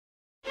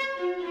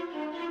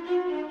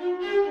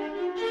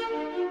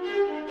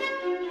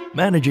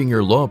Managing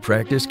your law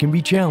practice can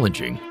be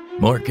challenging.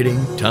 Marketing,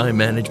 time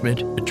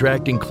management,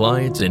 attracting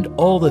clients, and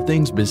all the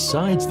things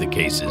besides the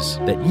cases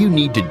that you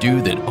need to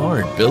do that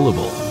aren't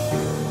billable.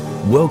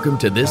 Welcome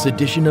to this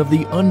edition of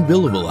the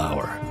Unbillable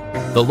Hour,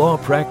 the Law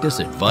Practice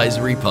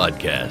Advisory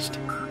Podcast.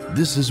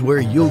 This is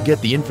where you'll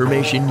get the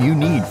information you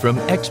need from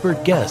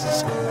expert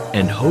guests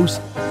and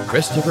host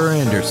Christopher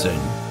Anderson,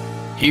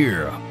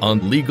 here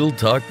on Legal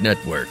Talk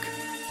Network.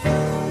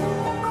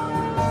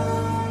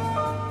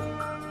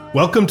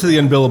 Welcome to the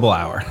Unbillable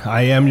Hour.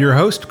 I am your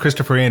host,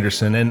 Christopher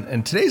Anderson,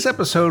 and today's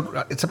episode,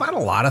 it's about a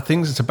lot of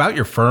things. It's about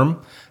your firm.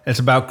 It's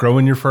about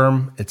growing your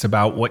firm. It's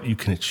about what you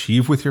can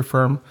achieve with your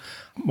firm.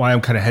 Why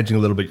I'm kind of hedging a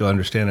little bit, you'll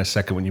understand in a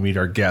second when you meet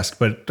our guest.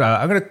 But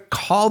I'm going to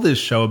call this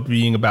show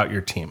being about your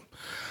team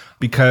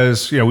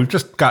because, we've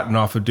just gotten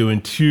off of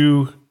doing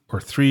 2 or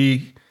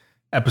 3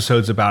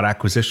 episodes about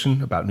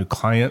acquisition, about new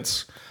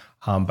clients,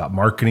 about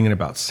marketing and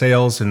about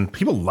sales. And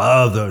people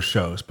love those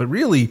shows. But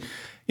really,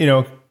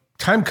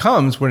 time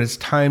comes when it's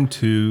time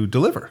to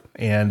deliver.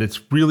 And it's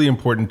really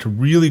important to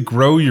really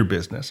grow your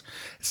business.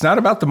 It's not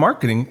about the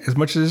marketing as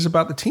much as it is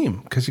about the team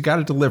because you got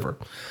to deliver.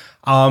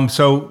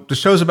 So the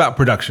show's about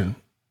production,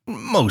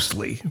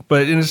 mostly.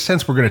 But in a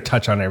sense, we're going to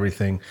touch on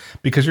everything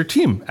because your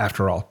team,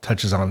 after all,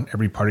 touches on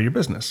every part of your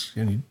business.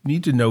 And you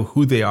need to know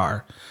who they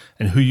are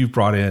and who you've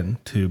brought in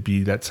to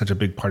be that such a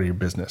big part of your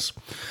business.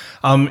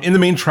 In the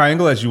main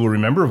triangle, as you will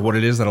remember, of what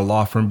it is that a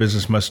law firm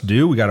business must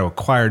do, we got to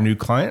acquire new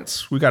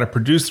clients. We got to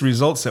produce the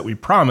results that we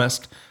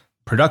promised.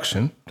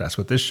 Production, that's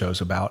what this show's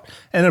about.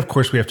 And of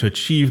course, we have to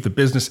achieve the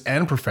business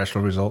and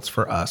professional results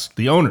for us,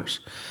 the owners.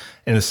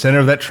 In the center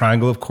of that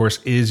triangle, of course,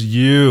 is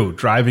you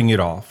driving it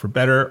all for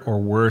better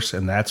or worse.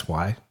 And that's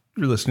why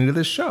you're listening to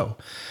this show.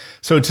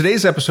 So in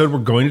today's episode, we're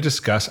going to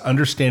discuss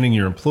understanding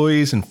your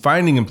employees and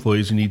finding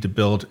employees you need to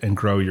build and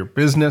grow your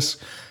business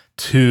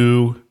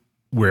to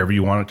wherever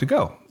you want it to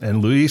go.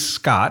 And Luis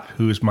Scott,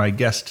 who is my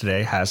guest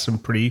today, has some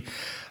pretty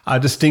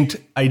distinct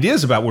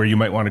ideas about where you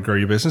might want to grow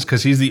your business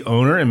because he's the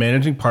owner and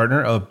managing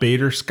partner of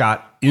Bader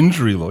Scott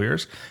Injury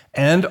Lawyers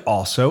and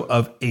also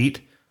of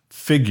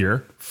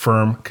 8-Figure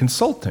Firm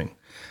Consulting.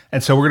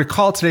 And so we're going to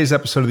call today's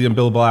episode of the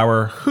Unbillable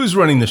Hour, Who's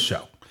Running the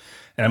Show?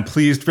 And I'm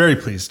very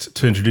pleased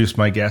to introduce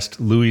my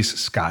guest, Luis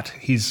Scott.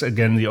 He's,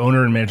 again, the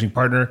owner and managing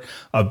partner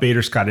of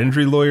Bader Scott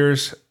Injury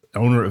Lawyers,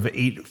 owner of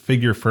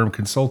 8-Figure Firm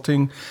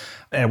Consulting,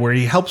 and where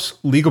he helps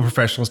legal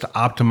professionals to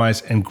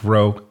optimize and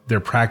grow their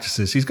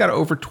practices. He's got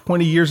over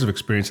 20 years of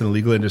experience in the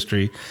legal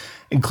industry,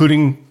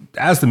 including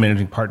as the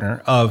managing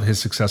partner of his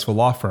successful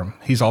law firm.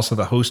 He's also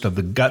the host of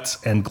the Guts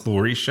and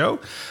Glory Show,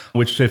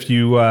 which if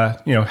you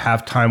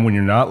have time when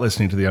you're not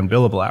listening to the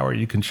Unbillable Hour,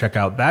 you can check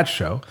out that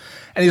show.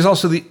 And he's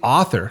also the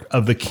author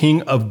of The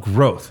King of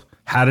Growth,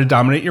 How to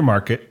Dominate Your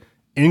Market,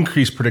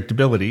 Increase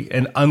Predictability,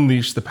 and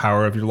Unleash the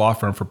Power of Your Law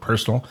Firm for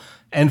Personal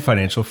and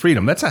Financial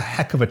Freedom. That's a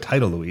heck of a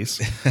title,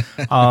 Luis.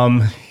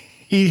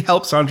 He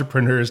helps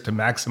entrepreneurs to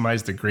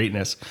maximize their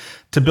greatness,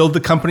 to build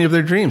the company of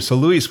their dreams. So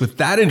Luis, with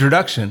that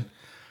introduction,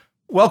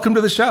 welcome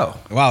to the show.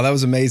 Wow, that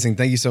was amazing.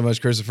 Thank you so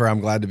much, Christopher.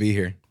 I'm glad to be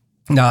here.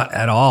 Not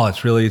at all.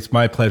 It's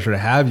my pleasure to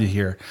have you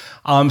here.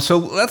 So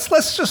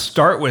let's just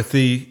start with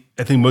the,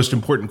 I think, most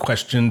important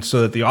question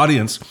so that the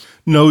audience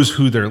knows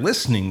who they're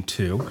listening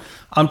to.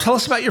 Tell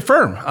us about your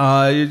firm.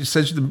 You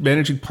said you're the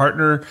managing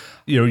partner.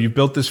 You've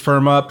built this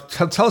firm up.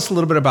 Tell us a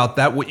little bit about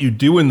that, what you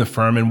do in the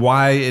firm, and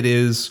why it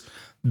is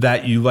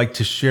that you like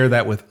to share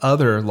that with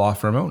other law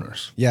firm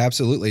owners. Yeah,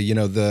 absolutely.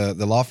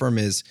 The law firm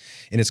is,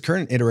 in its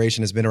current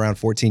iteration, has been around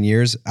 14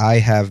 years. I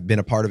have been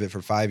a part of it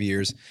for 5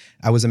 years.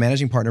 I was a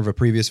managing partner of a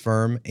previous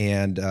firm,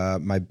 and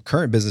my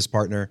current business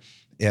partner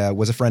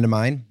was a friend of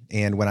mine.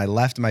 And when I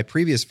left my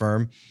previous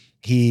firm,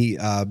 he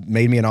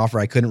made me an offer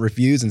I couldn't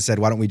refuse and said,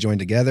 why don't we join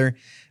together?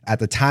 At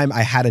the time,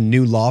 I had a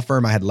new law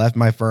firm. I had left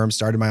my firm,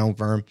 started my own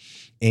firm,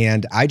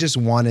 and I just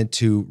wanted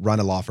to run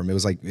a law firm. It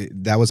was like,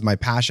 that was my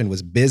passion,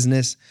 was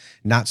business,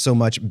 not so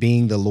much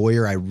being the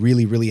lawyer. I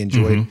really, really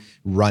enjoyed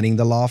running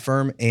the law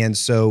firm. And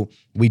so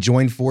we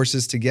joined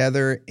forces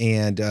together,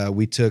 and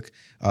we took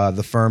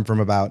the firm from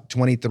about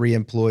 23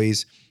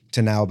 employees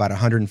to now about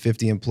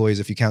 150 employees.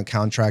 If you count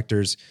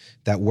contractors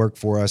that work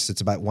for us, it's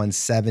about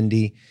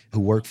 170 who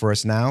work for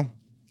us now.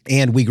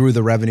 And we grew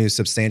the revenue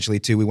substantially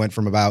too. We went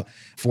from about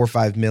 4 or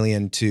 5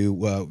 million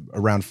to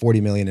around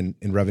 40 million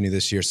in revenue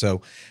this year.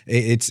 So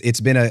it's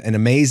been an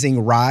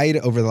amazing ride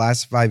over the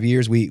last 5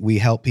 years. We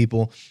help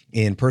people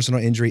in personal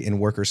injury and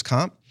workers'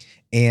 comp,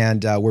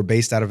 and we're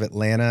based out of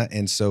Atlanta,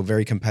 and so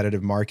very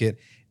competitive market,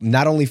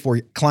 not only for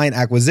client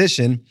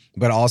acquisition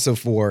but also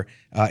for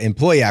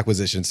employee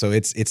acquisition. So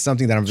it's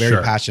something that I'm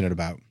very passionate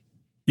about.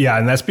 Yeah,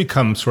 and that's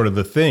become sort of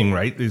the thing,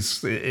 right?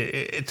 It's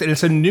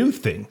a new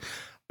thing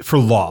for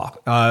law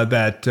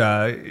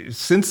that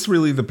since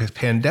really the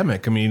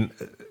pandemic, I mean,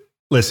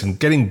 listen,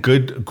 getting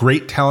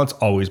great talent's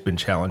always been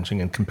challenging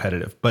and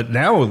competitive, but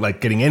now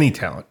like getting any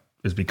talent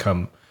has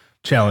become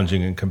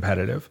challenging and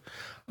competitive.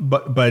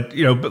 But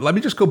let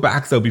me just go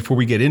back though before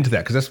we get into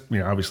that, because that's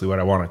obviously what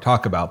I want to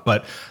talk about.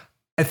 But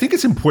I think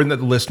it's important that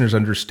the listeners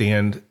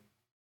understand.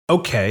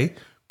 Okay,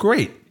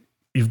 great.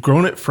 you've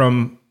grown it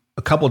from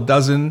a couple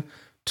dozen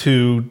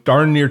to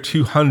darn near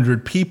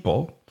 200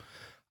 people,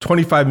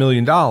 $25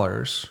 million.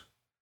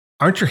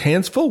 Aren't your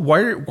hands full?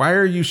 Why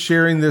are you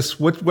sharing this?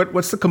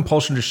 What's the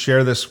compulsion to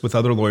share this with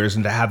other lawyers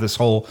and to have this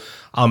whole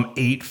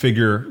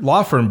 8-figure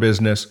law firm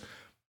business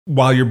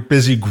while you're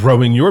busy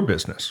growing your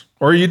business?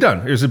 Or are you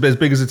done? Is it as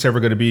big as it's ever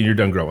going to be and you're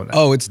done growing that?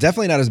 Oh, it's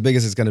definitely not as big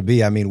as it's going to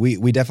be. I mean, we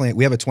have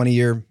a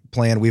 20-year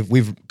plan.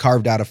 We've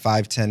carved out a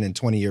 5, 10, and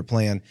 20-year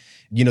plan.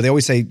 You know, they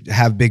always say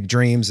have big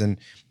dreams, and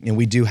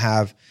we do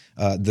have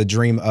the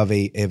dream of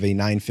a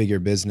 9-figure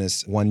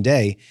business one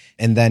day,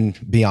 and then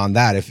beyond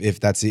that,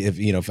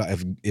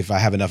 if I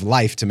have enough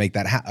life to make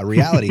that a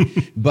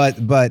reality.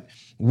 But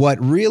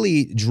what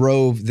really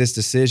drove this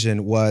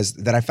decision was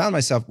that I found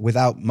myself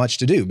without much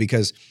to do,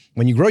 because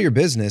when you grow your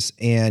business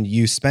and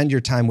you spend your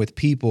time with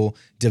people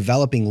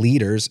developing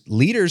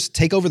leaders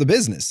take over the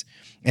business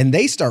and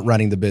they start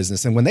running the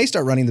business. And when they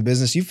start running the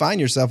business, you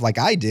find yourself like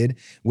I did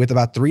with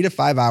about 3 to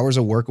 5 hours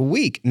of work a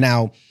week.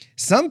 Now,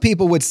 some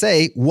people would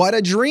say, what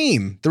a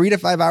dream, 3 to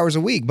 5 hours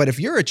a week. But if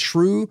you're a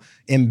true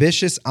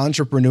ambitious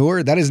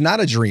entrepreneur, that is not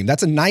a dream.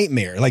 That's a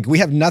nightmare. Like, we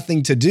have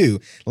nothing to do.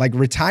 Like,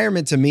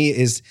 retirement to me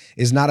is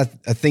not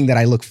a thing that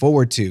I look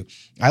forward to.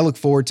 I look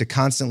forward to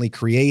constantly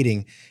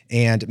creating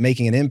and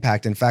making an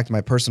impact. In fact,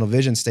 my personal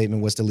vision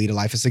statement was to lead a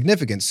life of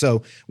significance.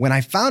 So when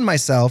I found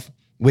myself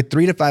with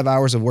 3 to 5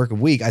 hours of work a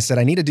week, I said,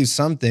 I need to do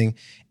something.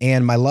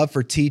 And my love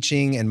for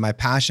teaching and my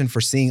passion for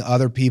seeing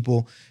other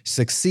people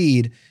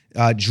succeed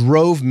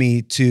drove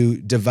me to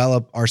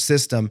develop our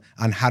system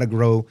on how to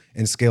grow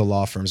and scale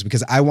law firms,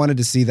 because I wanted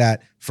to see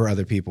that for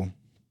other people.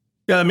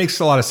 Yeah, that makes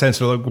a lot of sense.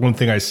 So one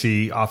thing I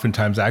see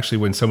oftentimes, actually,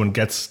 when someone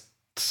gets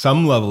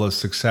some level of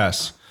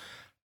success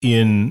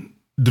in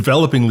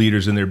developing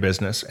leaders in their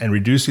business and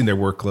reducing their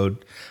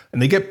workload, and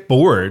they get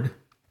bored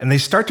and they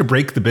start to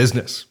break the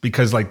business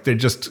because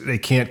they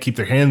can't keep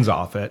their hands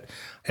off it,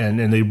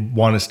 and they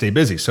want to stay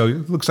busy. So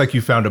it looks like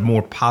you found a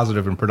more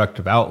positive and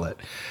productive outlet.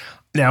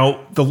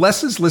 Now, the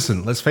lessons,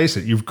 listen, let's face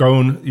it, you've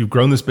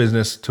grown this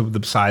business to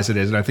the size it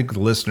is. And I think the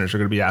listeners are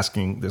going to be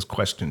asking this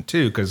question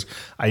too, because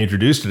I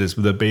introduced it as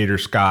the Bader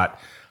Scott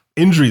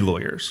injury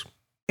lawyers.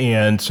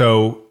 And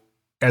so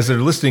as they're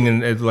listening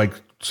and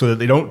so that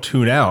they don't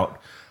tune out,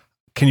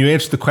 can you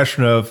answer the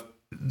question of,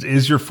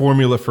 is your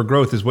formula for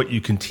growth is what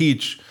you can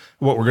teach?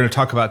 What we're going to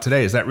talk about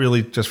today, is that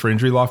really just for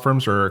injury law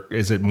firms, or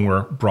is it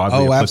more broadly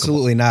applicable?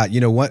 Absolutely not. You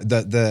know what?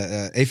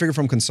 The 8-Figure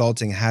Firm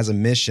Consulting has a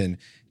mission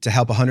to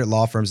help 100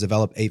 law firms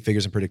develop 8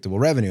 figures in predictable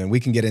revenue, and we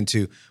can get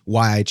into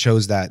why I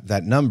chose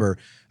that number.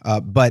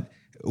 But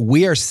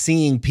we are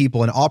seeing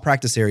people in all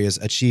practice areas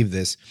achieve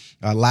this.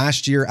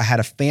 Last year, I had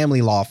a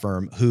family law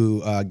firm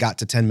who got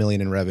to 10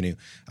 million in revenue.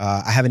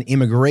 I have an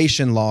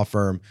immigration law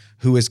firm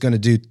who is going to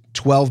do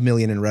 12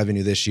 million in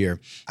revenue this year.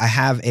 I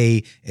have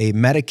a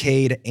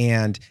Medicaid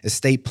and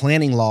estate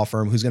planning law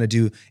firm who's going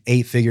to do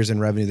 8 figures in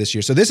revenue this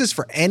year. So this is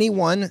for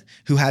anyone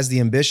who has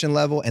the ambition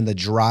level and the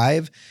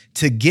drive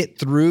to get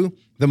through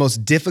the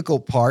most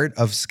difficult part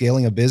of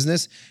scaling a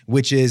business,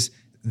 which is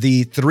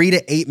the $3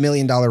 to $8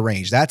 million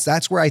range.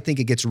 That's where I think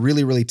it gets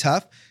really, really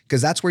tough,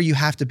 because that's where you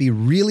have to be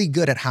really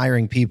good at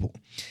hiring people.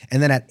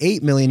 And then at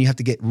 8 million, you have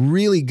to get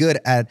really good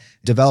at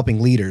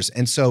developing leaders.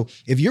 And so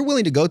if you're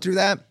willing to go through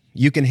that,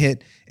 you can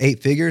hit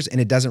 8 figures,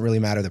 and it doesn't really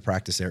matter the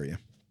practice area.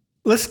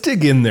 Let's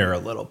dig in there a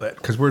little bit,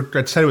 because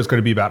I said it was going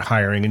to be about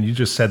hiring, and you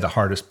just said the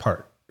hardest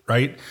part,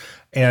 right?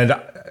 And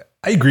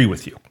I agree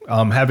with you.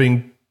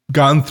 Having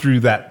gone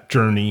through that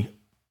journey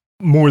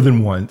more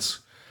than once,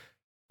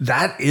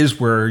 that is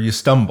where you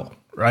stumble,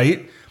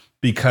 right?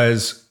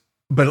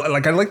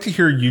 But I'd like to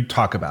hear you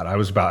talk about it. I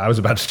was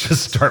about to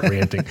just start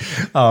ranting,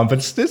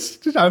 but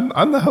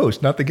I'm the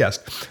host, not the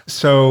guest.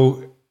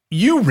 So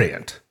you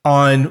rant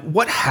on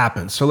what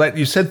happens. So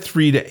you said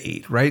 3 to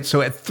 8, right?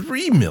 So at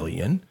 3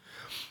 million,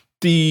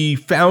 the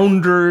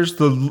founders,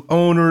 the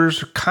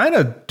owners are kind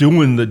of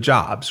doing the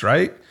jobs,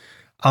 right?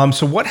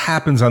 So what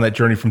happens on that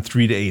journey from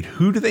 3 to 8?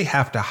 Who do they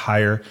have to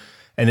hire?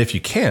 And if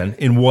you can,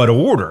 in what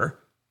order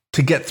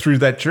to get through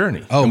that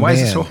journey? Oh, and why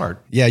is it so hard?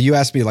 Yeah, you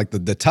asked me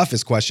the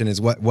toughest question is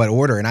what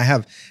order. And I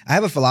have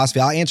a philosophy.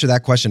 I'll answer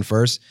that question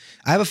first.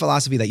 I have a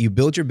philosophy that you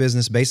build your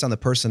business based on the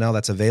personnel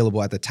that's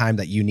available at the time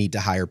that you need to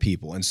hire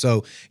people. And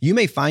so you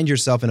may find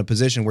yourself in a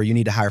position where you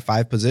need to hire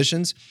 5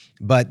 positions,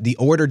 but the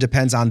order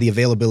depends on the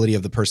availability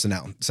of the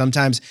personnel.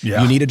 Sometimes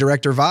you need a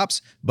director of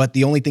ops, but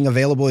the only thing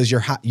available is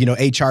your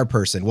HR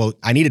person. Well,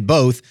 I needed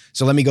both,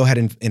 so let me go ahead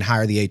and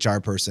hire the HR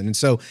person. And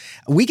so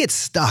we get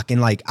stuck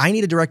in I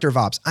need a director of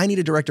ops. I need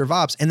a director of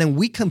ops. And then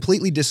we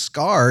completely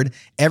discard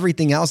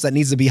everything else that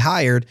needs to be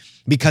hired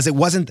because it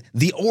wasn't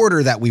the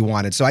order that we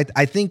wanted. So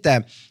I think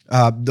that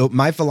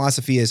my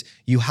philosophy is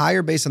you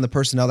hire based on the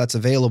personnel that's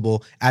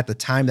available at the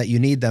time that you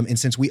need them. And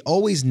since we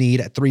always need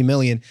at 3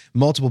 million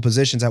multiple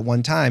positions at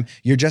one time,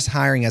 you're just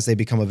hiring as they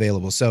become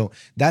available. So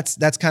that's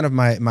kind of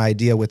my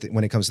idea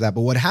when it comes to that.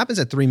 But what happens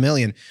at 3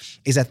 million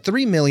is at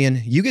 3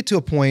 million, you get to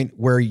a point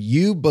where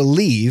you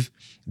believe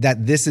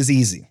that this is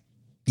easy.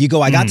 You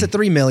go, I got to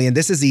 3 million.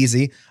 This is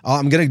easy.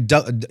 I'm going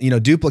to,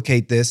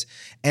 duplicate this.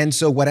 And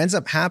so what ends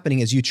up happening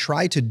is you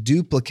try to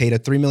duplicate a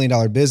 $3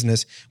 million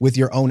business with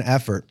your own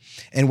effort.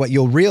 And what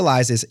you'll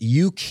realize is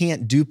you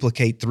can't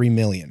duplicate 3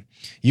 million.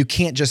 You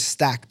can't just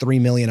stack 3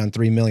 million on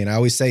 3 million. I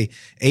always say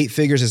 8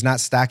 figures is not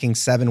stacking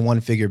 7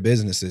 one-figure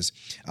businesses.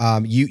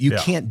 You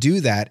can't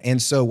do that.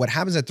 And so what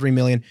happens at 3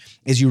 million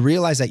is you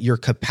realize that your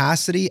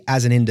capacity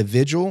as an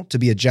individual to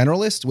be a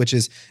generalist, which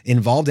is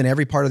involved in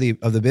every part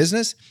of the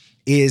business,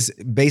 is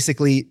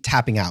basically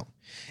tapping out.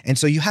 And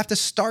so you have to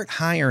start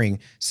hiring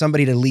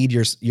somebody to lead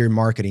your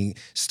marketing.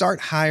 Start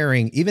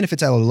hiring, even if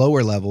it's at a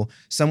lower level,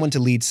 someone to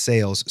lead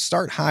sales.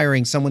 Start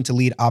hiring someone to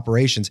lead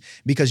operations,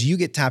 because you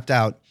get tapped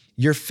out.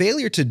 Your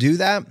failure to do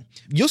that,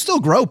 you'll still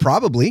grow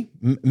probably,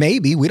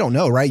 maybe, we don't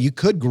know, right? You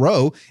could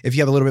grow if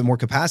you have a little bit more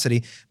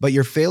capacity, but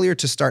your failure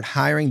to start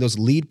hiring those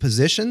lead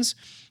positions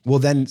will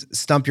then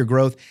stump your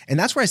growth. And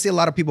that's where I see a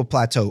lot of people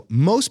plateau.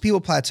 Most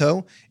people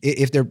plateau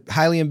if they're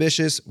highly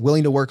ambitious,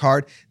 willing to work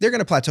hard. They're going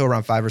to plateau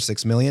around 5 or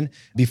 6 million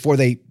before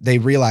they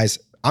realize,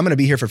 I'm going to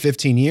be here for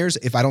 15 years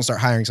if I don't start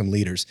hiring some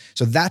leaders.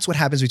 So that's what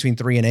happens between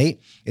 3 and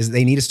 8 is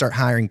they need to start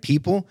hiring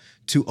people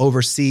to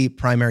oversee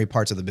primary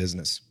parts of the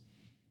business.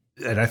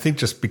 And I think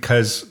just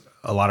because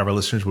a lot of our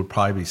listeners would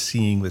probably be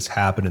seeing this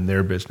happen in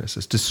their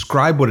businesses,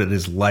 describe what it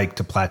is like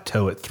to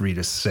plateau at 3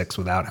 to 6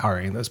 without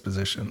hiring those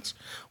positions.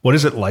 What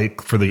is it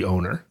like for the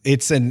owner?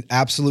 It's an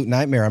absolute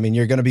nightmare. I mean,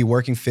 you're going to be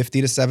working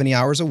 50 to 70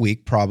 hours a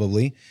week,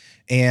 probably.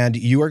 And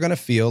you are going to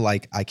feel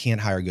like, I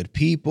can't hire good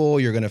people.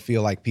 You're going to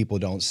feel like people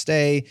don't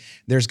stay.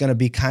 There's going to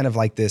be kind of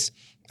like this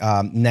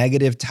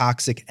negative,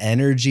 toxic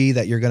energy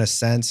that you're going to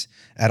sense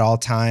at all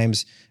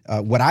times.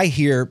 What I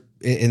hear,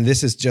 and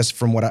this is just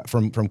from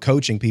from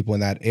coaching people in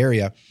that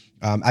area,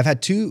 I've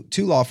had two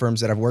law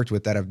firms that I've worked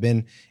with that have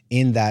been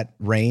in that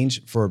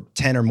range for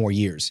 10 or more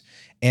years.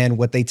 And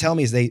what they tell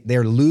me is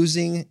they're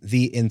losing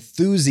the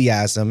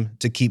enthusiasm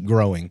to keep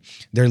growing.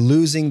 They're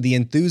losing the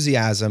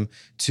enthusiasm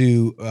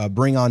to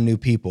bring on new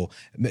people.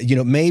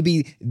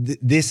 Maybe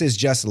this is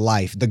just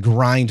life, the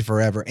grind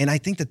forever. And I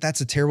think that that's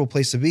a terrible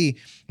place to be,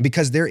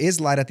 because there is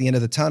light at the end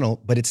of the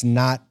tunnel, but it's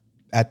not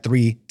at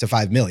 3 to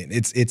 5 million.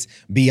 It's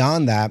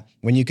beyond that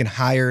when you can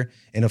hire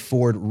and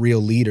afford real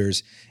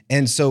leaders.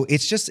 And so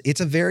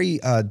it's a very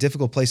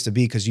difficult place to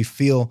be, because you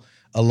feel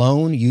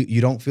alone.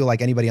 You don't feel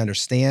like anybody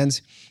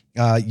understands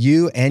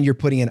you, and you're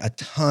putting in a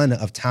ton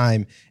of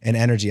time and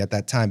energy at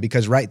that time,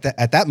 because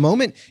at that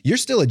moment, you're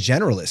still a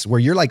generalist where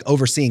you're like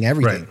overseeing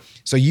everything. Right.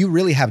 So you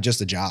really have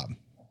just a job.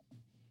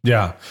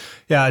 Yeah.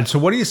 Yeah. And so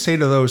what do you say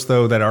to those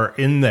though that are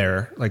in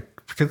there,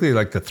 like particularly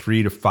like the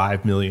 3 to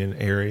 5 million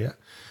area?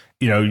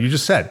 You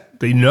just said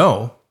they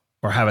know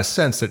or have a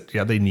sense that,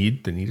 they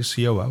need a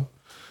COO,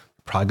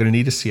 probably going to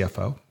need a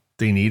CFO.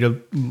 They need a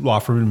law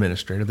firm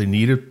administrator. They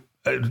need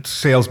a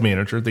sales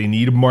manager. They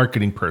need a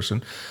marketing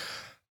person.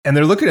 And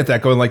they're looking at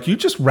that going like, you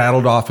just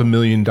rattled off $1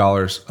 million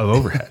of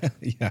overhead.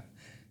 Yeah.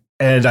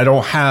 And I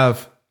don't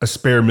have a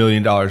spare $1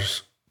 million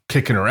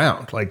kicking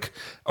around,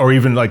 or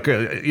even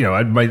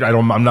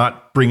I'm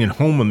not bringing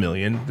home $1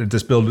 million.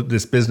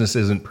 This business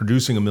isn't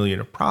producing $1 million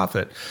of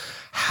profit.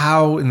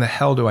 How in the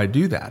hell do I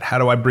do that? How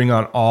do I bring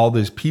on all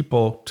these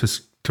people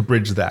to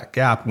bridge that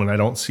gap when I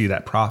don't see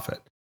that profit?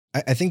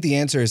 I think the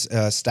answer is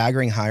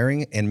staggering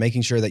hiring and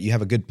making sure that you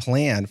have a good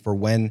plan for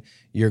when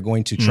you're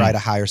going to try to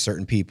hire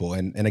certain people.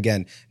 And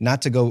again,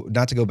 not to go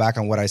back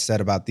on what I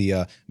said about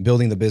the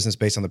building the business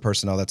based on the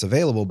personnel that's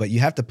available, but you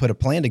have to put a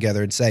plan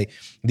together and say,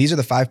 these are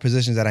the 5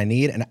 positions that I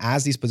need. And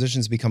as these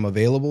positions become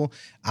available,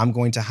 I'm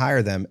going to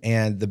hire them.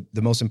 And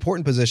the most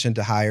important position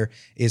to hire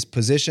is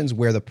positions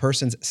where the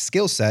person's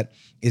skill set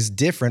is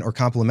different or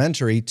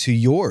complementary to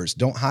yours.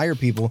 Don't hire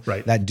people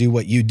that do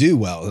what you do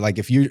well. Like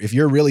if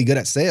you're really good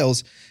at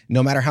sales,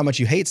 no matter how much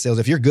you hate sales,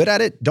 if you're good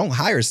at it, don't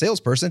hire a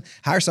salesperson.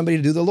 Hire somebody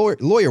to do the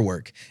lawyer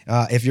work.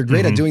 If you're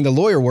great at doing the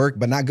lawyer work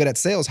but not good at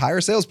sales, hire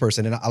a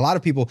salesperson. And a lot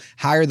of people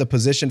hire the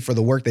position for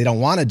the work they don't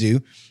want to do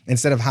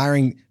instead of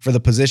hiring for the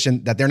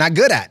position that they're not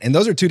good at. And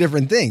those are two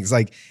different things.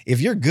 Like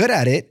if you're good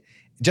at it,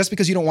 just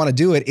because you don't want to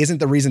do it isn't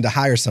the reason to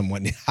hire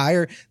someone.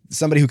 Hire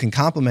somebody who can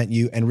complement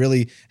you and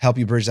really help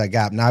you bridge that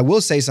gap. Now, I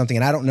will say something,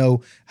 and I don't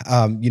know,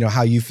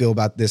 how you feel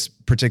about this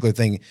particular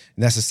thing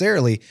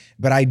necessarily,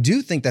 but I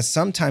do think that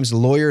sometimes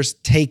lawyers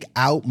take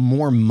out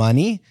more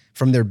money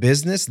from their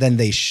business than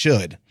they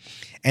should.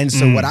 And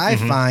so what I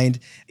find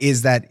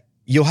is that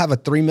you'll have a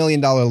 $3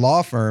 million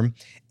law firm,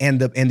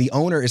 and the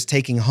owner is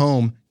taking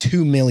home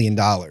 $2 million.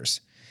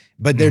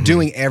 But they're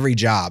doing every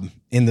job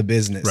in the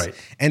business. Right.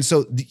 And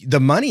so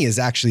the money is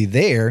actually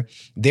there.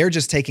 They're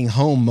just taking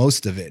home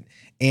most of it.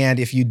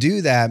 And if you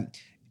do that,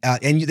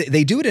 and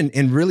they do it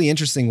in really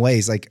interesting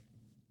ways. Like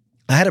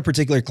I had a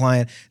particular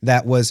client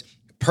that was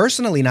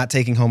personally not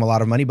taking home a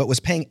lot of money, but was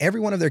paying every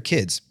one of their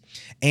kids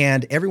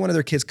and every one of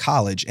their kids'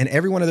 college and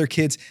every one of their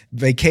kids'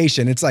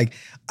 vacation. It's like,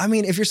 I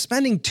mean, if you're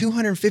spending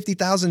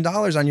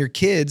 $250,000 on your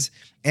kids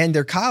and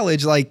their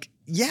college, like,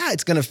 yeah,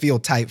 it's going to feel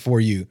tight for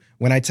you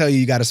when I tell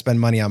you got to spend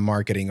money on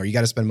marketing or you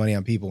got to spend money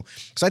on people.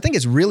 So I think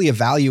it's really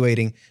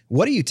evaluating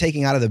what are you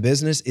taking out of the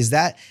business? Is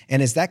that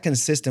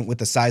consistent with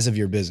the size of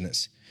your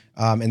business?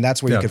 And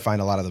that's where you could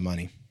find a lot of the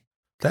money.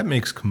 That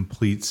makes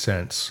complete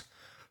sense.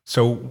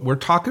 So we're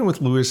talking with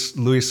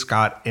Louis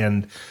Scott,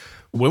 and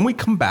when we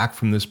come back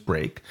from this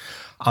break,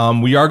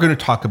 we are going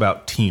to talk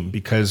about team,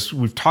 because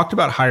we've talked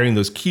about hiring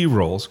those key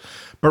roles,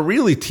 but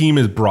really team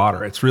is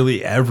broader. It's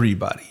really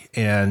everybody.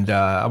 And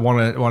I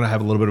want to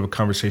have a little bit of a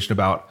conversation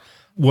about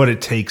what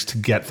it takes to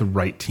get the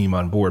right team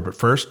on board. But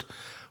first,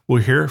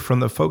 we'll hear from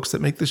the folks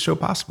that make this show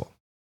possible.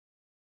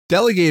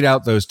 Delegate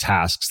out those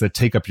tasks that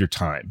take up your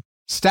time.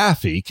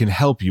 Staffy can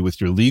help you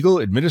with your legal,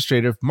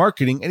 administrative,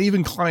 marketing, and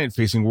even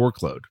client-facing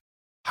workload.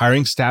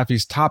 Hiring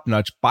Staffy's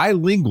top-notch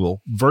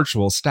bilingual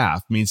virtual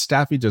staff means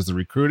Staffy does the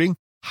recruiting,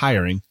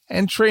 hiring,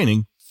 and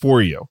training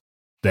for you.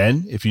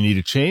 Then, if you need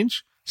a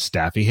change,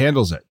 Staffy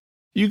handles it.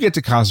 You get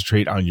to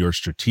concentrate on your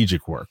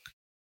strategic work.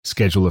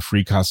 Schedule a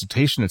free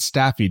consultation at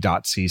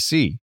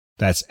staffy.cc.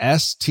 That's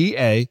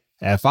STAFI.cc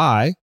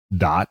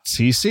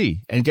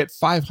and get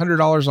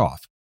 $500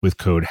 off with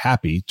code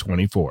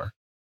HAPPY24.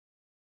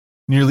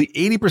 Nearly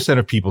 80%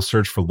 of people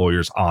search for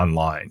lawyers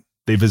online.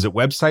 They visit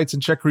websites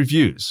and check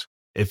reviews.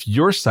 If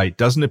your site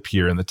doesn't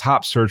appear in the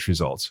top search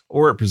results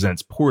or it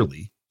presents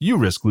poorly, you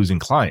risk losing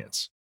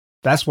clients.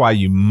 That's why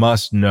you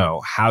must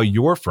know how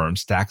your firm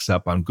stacks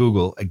up on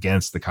Google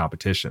against the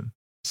competition.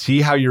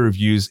 See how your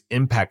reviews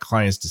impact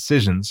clients'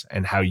 decisions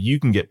and how you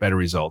can get better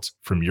results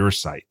from your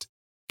site.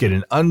 Get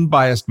an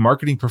unbiased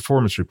marketing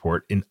performance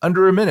report in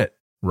under a minute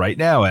right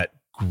now at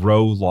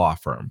Grow Law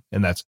Firm.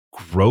 And that's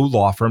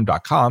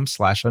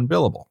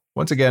growlawfirm.com/unbillable.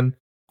 Once again,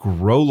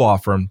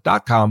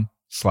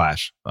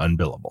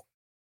 growlawfirm.com/unbillable.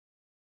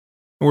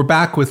 We're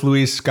back with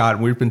Louis Scott.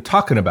 We've been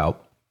talking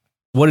about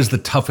what is the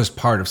toughest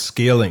part of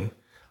scaling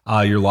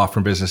your law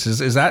firm business.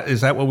 Is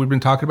that what we've been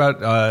talking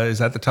about? Is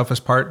that the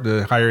toughest part,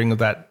 the hiring of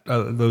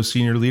those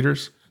senior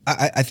leaders?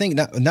 I think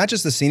not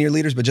just the senior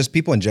leaders, but just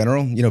people in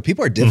general.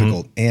 People are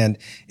difficult. Mm-hmm. And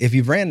if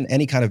you've ran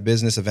any kind of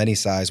business of any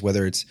size,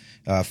 whether it's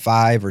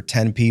 5 or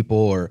 10 people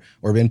or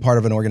been part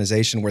of an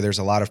organization where there's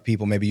a lot of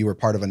people, maybe you were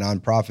part of a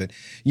nonprofit,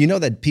 you know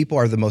that people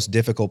are the most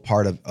difficult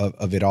part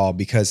of it all,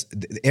 because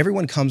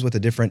everyone comes with a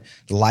different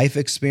life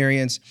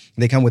experience.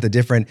 They come with a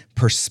different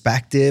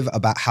perspective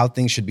about how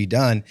things should be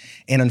done.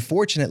 And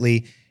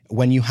unfortunately,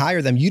 when you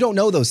hire them, you don't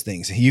know those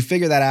things. You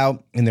figure that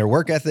out in their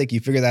work ethic. You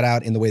figure that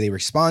out in the way they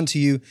respond to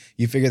you.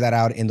 You figure that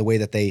out in the way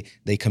that they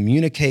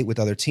communicate with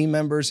other team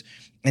members.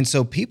 And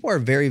so people are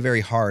very,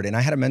 very hard. And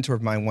I had a mentor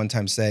of mine one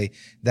time say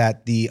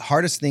that the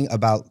hardest thing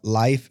about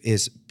life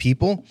is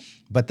people,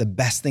 but the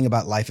best thing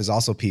about life is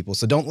also people.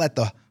 So don't let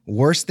the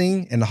worst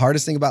thing and the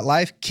hardest thing about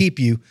life keep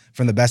you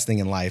from the best thing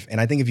in life. And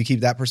I think if you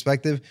keep that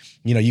perspective,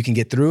 you can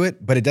get through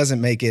it, but it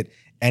doesn't make it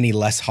any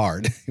less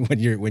hard when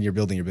you're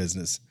building your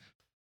business.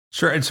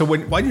 Sure. And so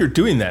when you're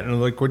doing that,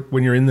 and like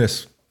when you're in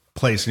this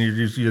place, and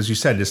you're, as you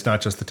said, it's not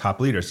just the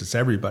top leaders, it's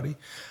everybody.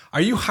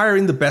 Are you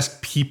hiring the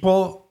best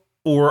people,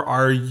 or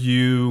are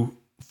you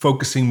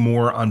focusing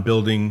more on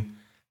building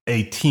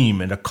a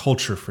team and a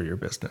culture for your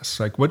business?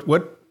 Like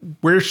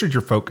where should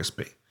your focus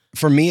be?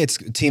 For me, it's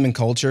team and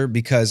culture,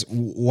 because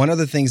one of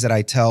the things that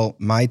I tell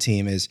my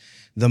team is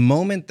the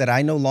moment that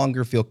I no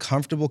longer feel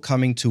comfortable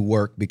coming to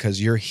work because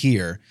you're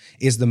here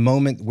is the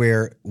moment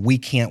where we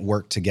can't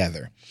work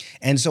together.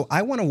 And so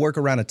I want to work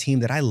around a team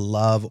that I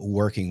love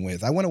working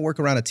with. I want to work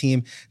around a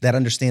team that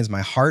understands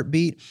my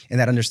heartbeat and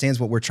that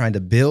understands what we're trying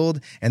to build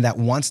and that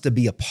wants to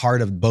be a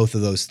part of both of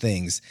those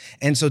things.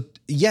 And so,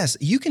 yes,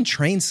 you can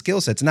train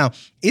skill sets. Now,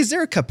 is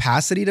there a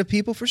capacity to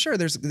people? For sure.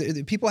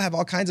 People have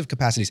all kinds of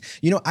capacities.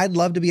 I'd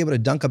love to be able to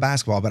dunk a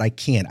basketball, but I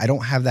can't. I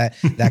don't have that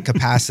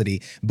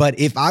capacity. But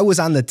if I was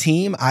on the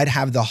team, I'd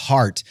have the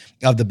heart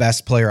of the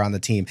best player on the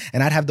team,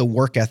 and I'd have the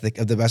work ethic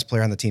of the best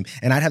player on the team,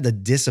 and I'd have the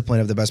discipline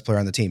of the best player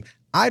on the team.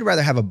 I'd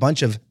rather have a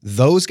bunch of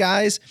those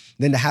guys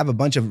than to have a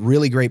bunch of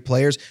really great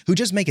players who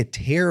just make it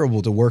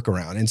terrible to work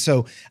around. And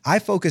so I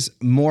focus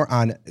more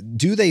on,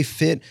 do they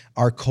fit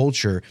our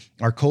culture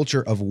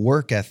of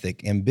work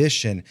ethic,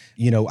 ambition?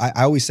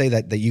 I always say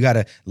that you got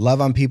to love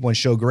on people and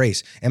show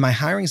grace. Am I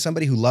hiring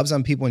somebody who loves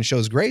on people and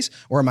shows grace,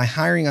 or am I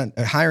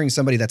hiring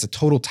somebody that's a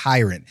total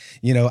tyrant?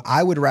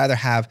 I would rather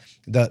have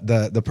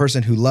the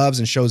person who loves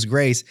and shows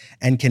grace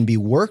and can be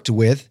worked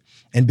with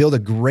and build a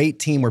great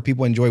team where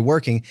people enjoy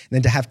working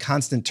than to have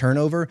constant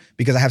turnover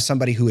because I have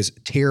somebody who is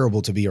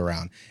terrible to be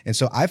around. And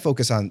so I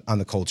focus on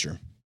the culture.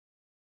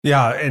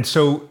 Yeah. And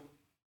so,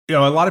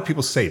 a lot of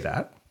people say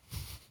that.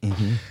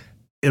 Mm-hmm.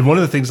 And one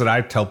of the things that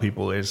I tell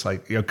people is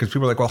like, because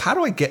people are like, well, how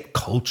do I get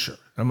culture?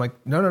 And I'm like,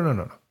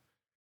 no.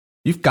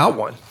 You've got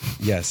one.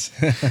 Yes.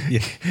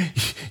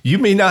 You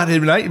might not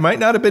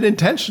have been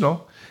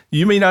intentional.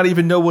 You may not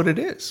even know what it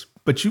is,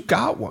 but you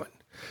got one.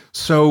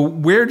 So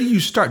where do you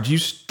start?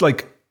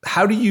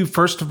 How do you,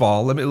 first of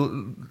all,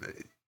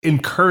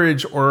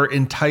 encourage or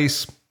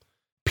entice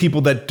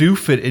people that do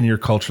fit in your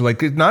culture?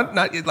 Like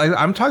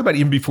I'm talking about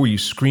even before you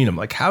screen them.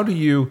 Like how do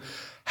you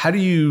how do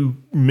you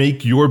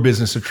make your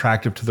business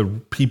attractive to the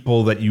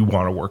people that you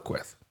want to work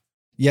with?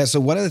 Yeah. So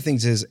one of the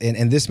things is,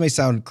 and this may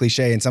sound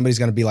cliche and somebody's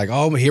going to be like,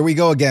 oh, here we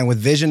go again with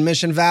vision,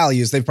 mission,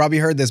 values. They've probably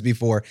heard this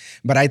before,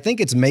 but I think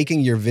it's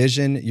making your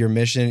vision, your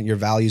mission, your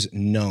values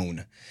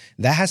known.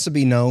 That has to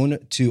be known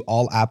to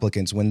all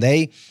applicants. When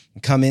they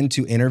come in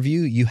to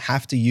interview, you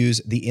have to use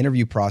the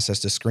interview process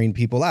to screen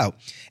people out.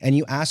 And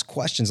you ask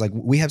questions like,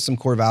 we have some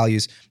core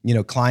values,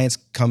 clients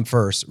come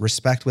first,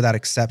 respect without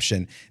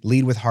exception,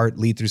 lead with heart,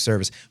 lead through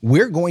service.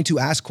 We're going to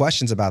ask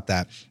questions about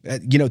that.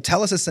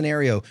 Tell us a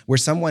scenario where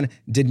someone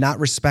did not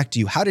respect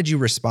you. How did you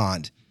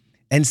respond?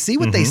 And see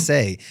what they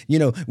say.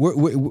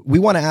 We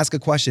want to ask a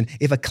question.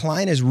 If a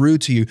client is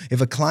rude to you,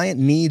 if a client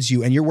needs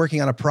you and you're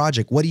working on a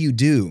project, what do you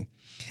do?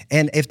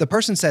 And if the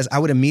person says, I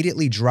would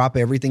immediately drop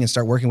everything and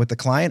start working with the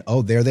client.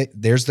 Oh,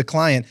 there's the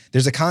client.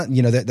 There's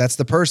that's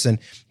the person.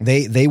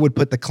 They would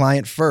put the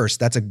client first.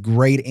 That's a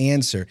great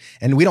answer.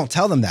 And we don't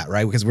tell them that,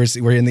 right? Because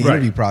we're in the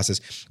interview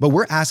process. But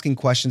we're asking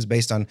questions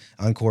based on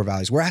core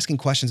values. We're asking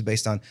questions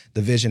based on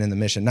the vision and the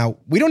mission. Now,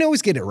 we don't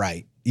always get it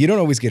right. You don't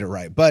always get it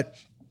right, but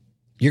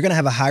you're going to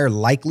have a higher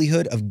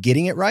likelihood of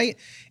getting it right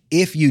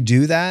if you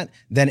do that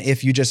than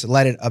if you just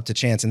let it up to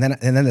chance. And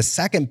then the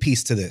second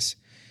piece to this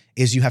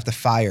is you have to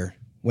fire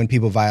when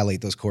people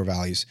violate those core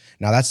values.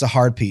 Now, that's the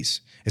hard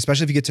piece,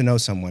 especially if you get to know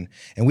someone.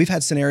 And we've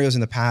had scenarios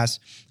in the past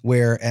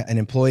where an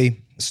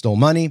employee stole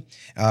money,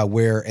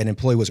 where an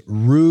employee was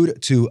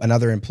rude to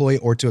another employee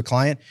or to a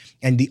client.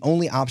 And the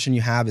only option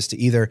you have is to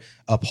either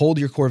uphold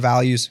your core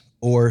values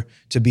or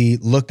to be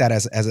looked at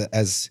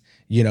as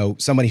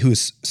somebody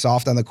who's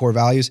soft on the core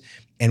values.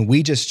 And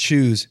we just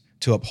choose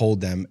to uphold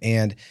them.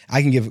 And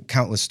I can give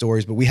countless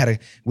stories, but we had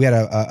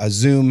a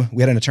Zoom,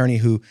 we had an attorney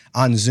who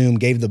on Zoom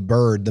gave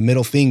the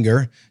middle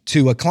finger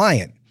to a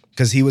client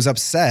because he was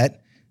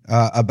upset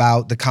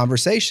about the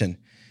conversation.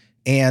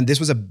 And this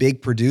was a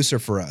big producer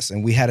for us.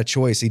 And we had a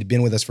choice. He'd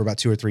been with us for about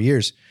 2 or 3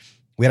 years.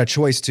 We had a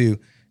choice to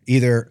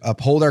either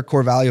uphold our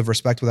core value of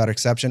respect without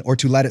exception or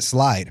to let it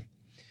slide.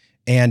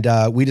 And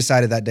we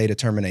decided that day to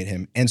terminate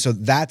him. And so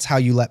that's how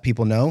you let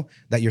people know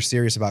that you're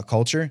serious about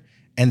culture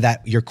and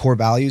that your core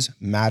values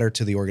matter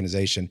to the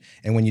organization.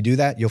 And when you do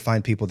that, you'll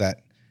find people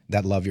that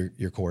love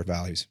your core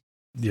values.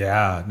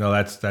 Yeah, no,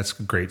 that's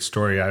a great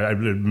story. It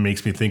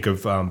makes me think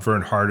of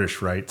Vern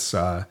Hardish writes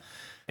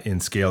in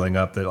Scaling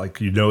Up that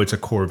it's a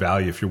core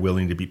value if you're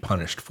willing to be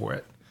punished for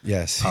it.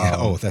 Yes.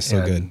 That's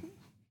so good.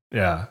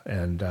 Yeah,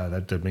 and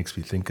that makes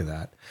me think of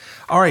that.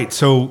 All right,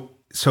 so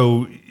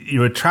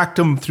you attract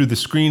them through the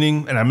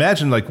screening, and I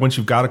imagine once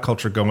you've got a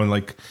culture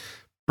going,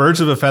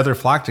 birds of a feather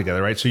flock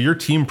together, right? So your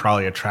team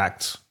probably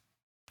attracts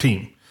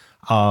team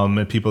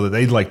and people that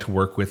they'd like to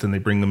work with, and they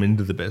bring them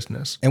into the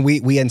business. And we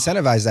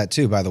incentivize that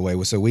too, by the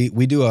way. So we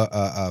do a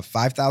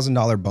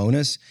 $5,000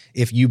 bonus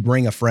if you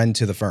bring a friend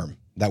to the firm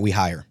that we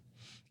hire.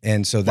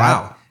 And so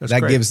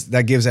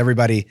that gives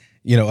everybody,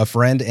 a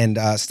friend.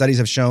 And studies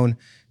have shown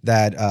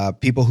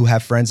that people who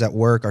have friends at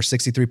work are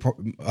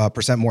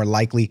 63% more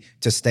likely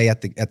to stay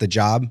at the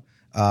job.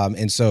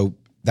 And so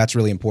that's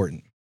really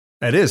important.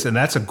 That is, and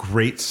that's a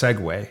great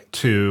segue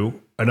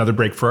to another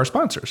break for our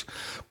sponsors.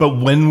 But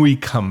when we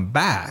come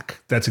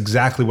back, that's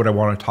exactly what I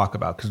want to talk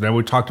about, because now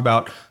we talked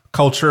about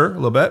culture a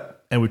little bit,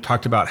 and we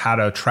talked about how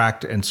to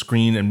attract and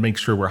screen and make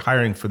sure we're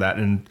hiring for that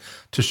and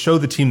to show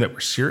the team that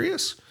we're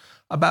serious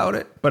about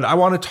it. But I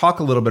want to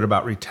talk a little bit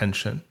about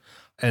retention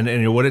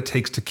and what it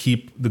takes to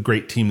keep the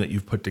great team that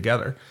you've put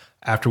together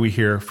after we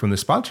hear from the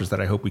sponsors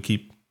that I hope we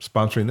keep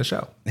sponsoring the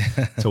show.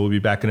 So we'll be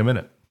back in a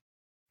minute.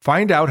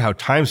 Find out how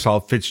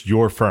TimeSolve fits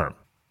your firm.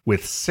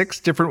 With 6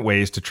 different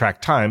ways to track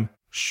time,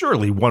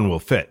 surely one will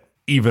fit,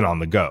 even on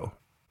the go.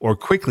 Or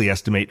quickly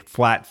estimate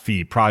flat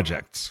fee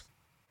projects.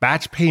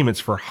 Batch payments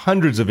for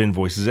hundreds of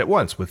invoices at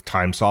once with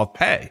TimeSolve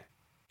Pay.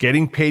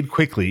 Getting paid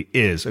quickly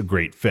is a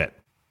great fit.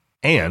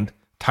 And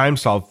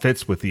TimeSolve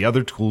fits with the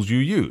other tools you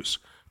use.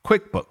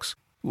 QuickBooks,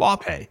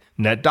 LawPay,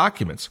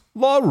 NetDocuments,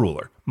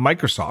 LawRuler,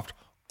 Microsoft,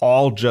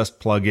 all just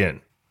plug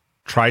in.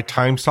 Try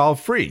TimeSolve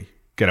free.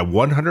 Get a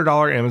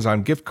 $100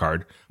 Amazon gift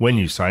card when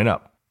you sign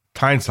up.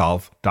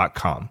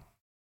 TimeSolve.com.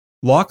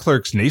 Law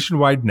Clerk's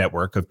nationwide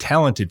network of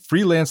talented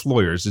freelance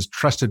lawyers is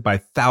trusted by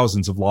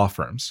thousands of law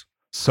firms.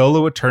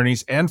 Solo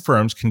attorneys and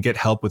firms can get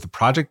help with the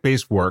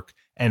project-based work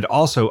and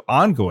also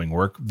ongoing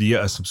work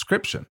via a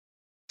subscription.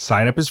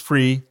 Sign up is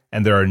free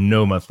and there are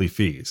no monthly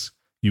fees.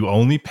 You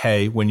only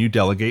pay when you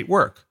delegate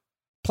work.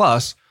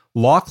 Plus,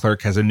 Law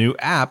Clerk has a new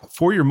app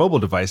for your mobile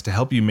device to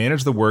help you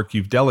manage the work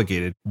you've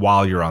delegated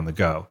while you're on the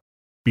go.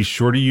 Be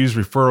sure to use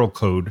referral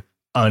code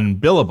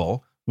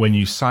UNBILLABLE when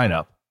you sign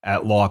up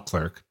at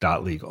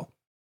lawclerk.legal.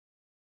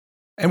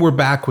 And we're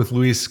back with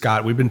Luis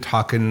Scott. We've been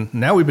talking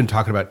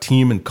about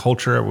team and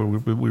culture.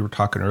 We were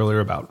talking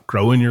earlier about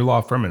growing your law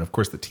firm, and of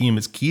course the team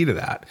is key to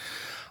that.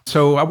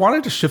 So I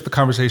wanted to shift the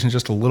conversation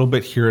just a little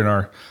bit here in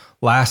our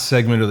last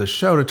segment of the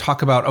show to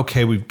talk about,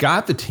 okay, we've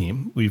got the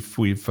team, we've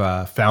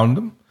found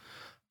them,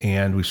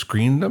 and we've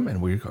screened them,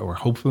 and we're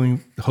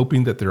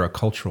hoping that they're a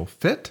cultural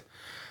fit.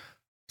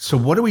 So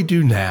what do we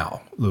do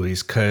now,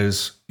 Luis?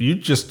 Because You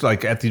just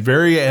like at the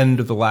very end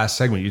of the last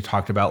segment, you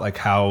talked about like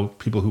how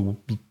people who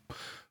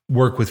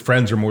work with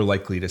friends are more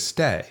likely to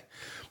stay.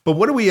 But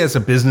what are we as a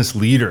business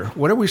leader,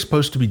 what are we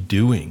supposed to be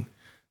doing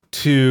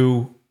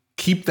to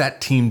keep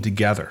that team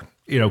together?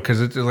 You know,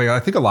 because it's like, I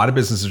think a lot of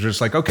businesses are just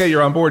like, okay,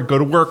 you're on board, go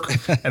to work.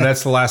 And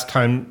that's the last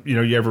time, you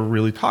know, you ever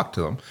really talk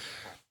to them.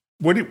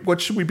 What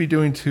should we be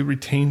doing to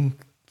retain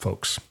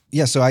folks?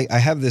 Yeah, so I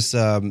have this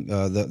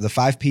the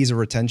 5 Ps of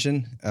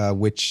retention,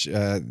 which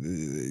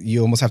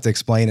you almost have to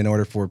explain in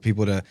order for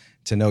people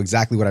to know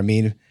exactly what I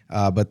mean.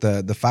 But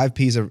the 5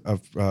 Ps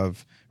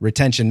of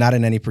retention, not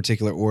in any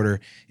particular order,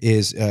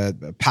 is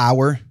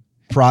power,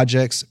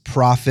 projects,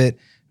 profit,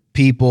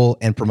 people,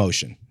 and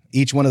promotion.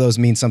 Each one of those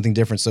means something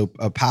different. So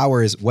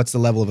power is what's the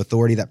level of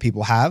authority that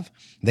people have.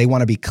 They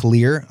want to be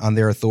clear on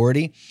their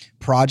authority.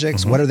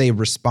 Projects, what are they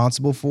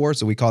responsible for?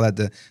 So we call that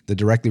the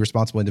directly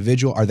responsible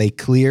individual. Are they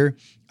clear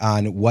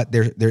on what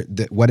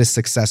what does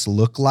success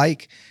look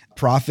like?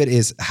 Profit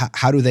is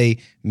how do they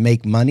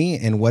make money,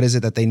 and what is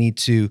it that they need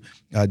to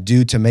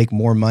do to make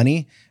more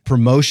money?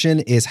 Promotion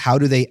is how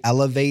do they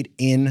elevate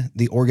in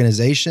the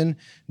organization?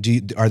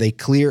 Are they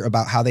clear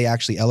about how they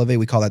actually elevate?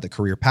 We call that the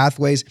career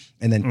pathways.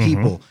 And then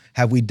people,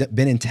 have we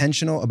been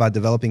intentional about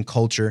developing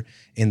culture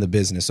in the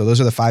business? So those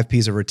are the 5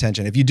 Ps of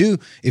retention. If you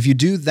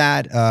do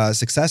that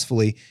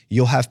successfully,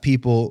 you'll have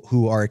people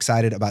who are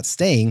excited about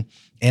staying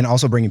and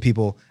also bringing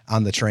people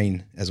on the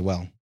train as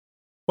well.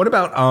 What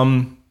about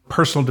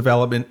personal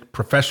development,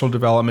 professional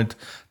development?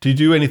 Do you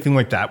do anything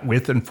like that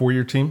with and for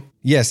your team?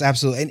 Yes,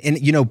 absolutely. And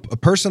you know,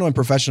 personal and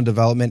professional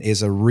development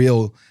is a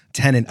real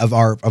tenet of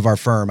our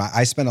firm.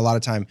 I spend a lot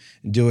of time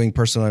doing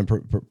personal and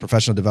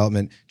professional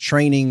development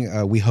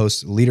training. We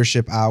host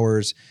leadership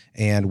hours,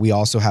 and we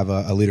also have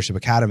a leadership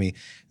academy.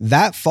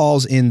 That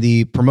falls in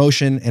the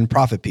promotion and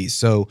profit piece.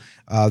 So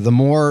the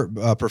more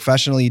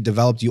professionally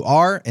developed you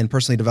are and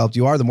personally developed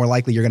you are, the more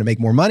likely you're going to make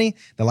more money,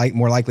 the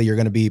more likely you're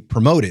going to be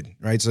promoted,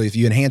 right? So if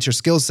you enhance your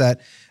skill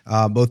set,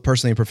 both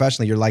personally and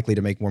professionally, you're likely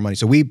to make more money.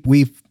 So we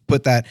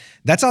put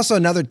that's also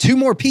another 2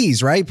 more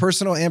Ps, right?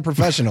 Personal and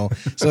professional.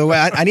 So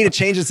I need to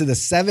change it to the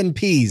 7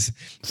 Ps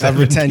of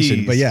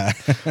retention, but yeah.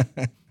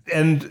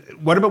 And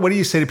what do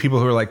you say to people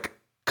who are like,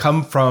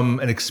 come from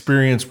an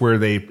experience where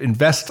they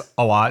invest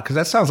a lot? Because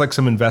that sounds like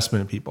some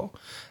investment in people.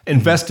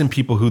 Invest in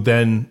people who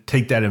then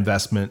take that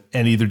investment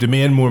and either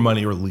demand more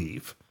money or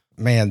leave.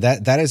 Man,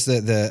 that is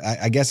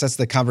I guess that's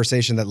the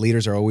conversation that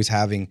leaders are always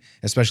having,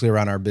 especially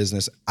around our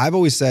business. I've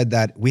always said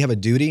that we have a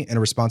duty and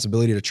a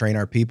responsibility to train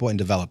our people and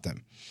develop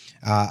them.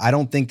 I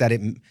don't think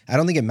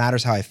it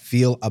matters how I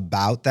feel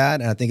about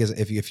that. And I think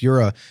if you're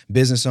a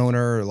business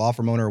owner, or law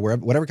firm owner, or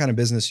whatever kind of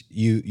business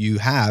you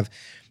have,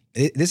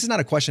 this is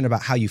not a question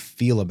about how you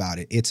feel about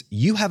it. It's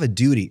you have a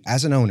duty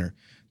as an owner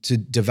to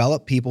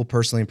develop people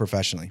personally and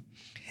professionally.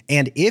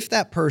 And if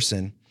that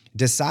person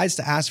decides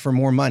to ask for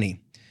more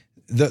money,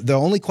 the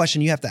only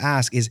question you have to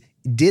ask is,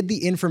 did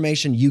the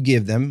information you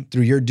give them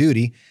through your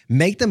duty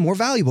make them more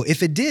valuable?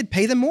 If it did,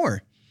 pay them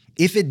more.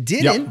 If it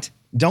didn't,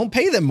 don't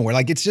pay them more.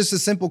 Like, it's just a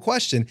simple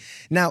question.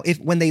 Now,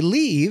 when they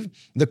leave,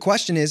 the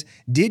question is,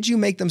 did you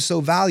make them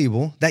so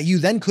valuable that you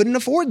then couldn't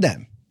afford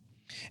them?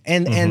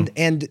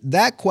 And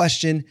that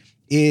question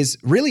is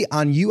really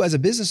on you as a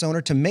business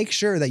owner to make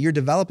sure that you're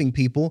developing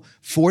people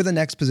for the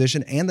next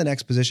position and the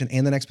next position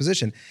and the next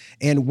position.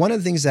 And one of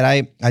the things that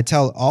I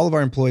tell all of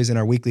our employees in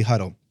our weekly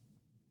huddle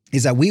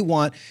is that we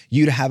want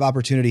you to have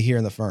opportunity here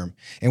in the firm.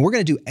 And we're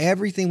going to do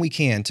everything we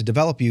can to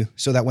develop you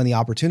so that when the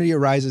opportunity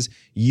arises,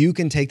 you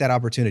can take that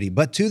opportunity.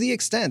 But to the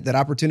extent that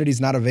opportunity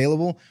is not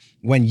available,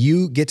 when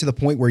you get to the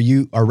point where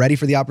you are ready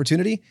for the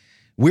opportunity,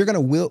 we're going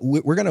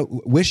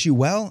to wish you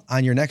well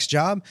on your next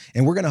job.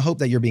 And we're going to hope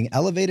that you're being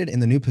elevated in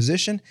the new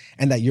position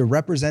and that you're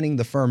representing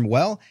the firm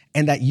well,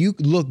 and that you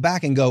look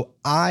back and go,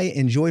 I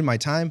enjoyed my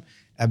time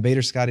at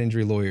Bader Scott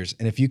Injury Lawyers.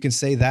 And if you can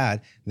say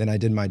that, then I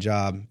did my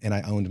job and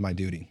I owned my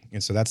duty.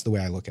 And so that's the way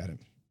I look at it.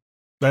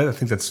 I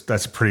think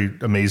that's a pretty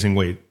amazing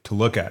way to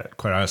look at it.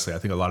 Quite honestly, I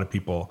think a lot of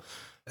people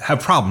have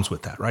problems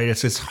with that, right?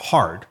 It's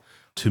hard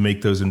to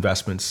make those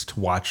investments, to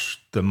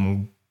watch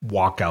them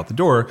walk out the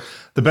door.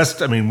 One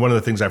of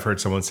the things I've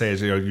heard someone say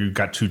is, you've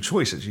got 2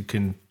 choices. You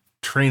can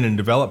train and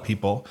develop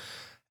people,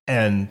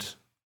 and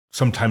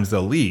sometimes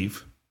they'll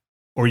leave,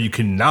 or you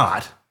can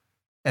not,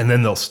 and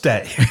then they'll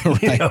stay,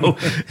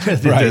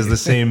 as the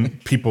same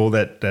people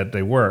that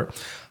they were.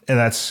 And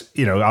that's,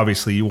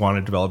 obviously you want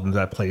to develop into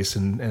that place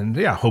and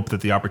hope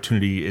that the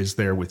opportunity is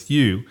there with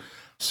you.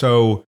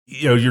 So,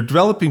 you're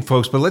developing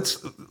folks, but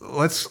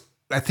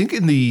I think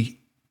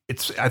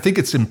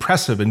it's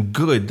impressive and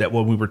good that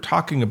when we were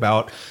talking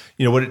about,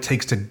 what it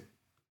takes to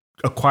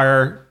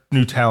acquire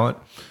new talent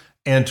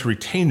and to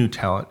retain new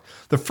talent,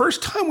 the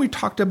first time we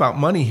talked about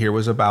money here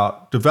was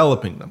about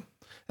developing them.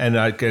 And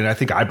I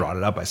think I brought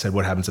it up. I said,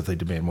 what happens if they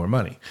demand more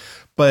money?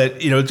 But,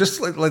 just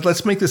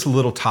let's make this a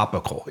little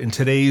topical. In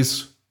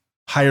today's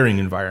hiring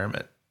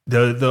environment,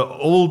 the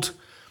old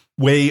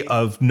way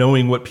of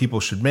knowing what people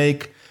should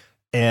make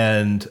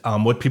and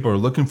what people are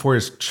looking for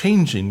is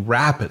changing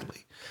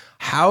rapidly.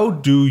 How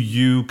do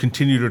you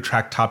continue to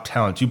attract top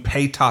talent? Do you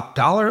pay top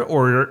dollar,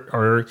 or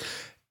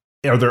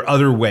are there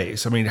other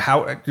ways? I mean,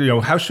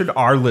 how should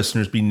our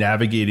listeners be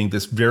navigating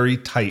this very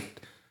tight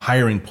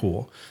hiring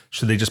pool?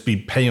 Should they just be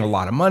paying a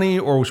lot of money,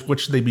 or what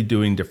should they be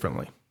doing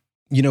differently?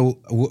 You know,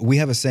 we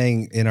have a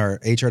saying in our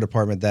HR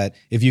department that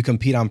if you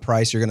compete on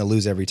price, you're going to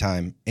lose every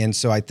time. And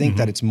so I think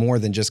that it's more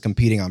than just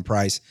competing on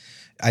price.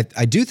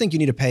 I do think you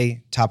need to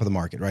pay top of the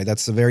market, right?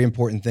 That's a very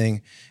important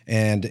thing.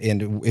 And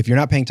if you're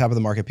not paying top of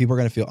the market, people are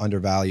going to feel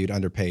undervalued,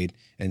 underpaid,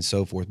 and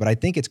so forth. But I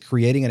think it's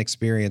creating an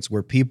experience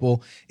where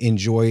people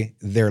enjoy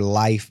their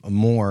life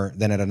more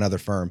than at another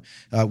firm.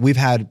 We've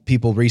had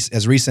people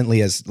as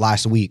recently as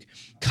last week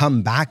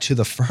come back to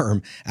the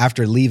firm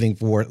after leaving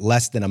for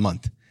less than a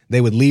month. They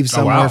would leave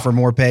somewhere for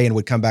more pay and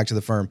would come back to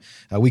the firm.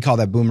 We call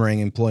that boomerang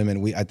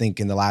employment. I think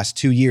in the last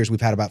 2 years,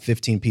 we've had about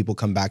 15 people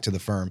come back to the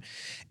firm.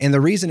 And the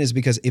reason is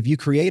because if you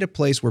create a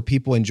place where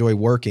people enjoy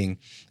working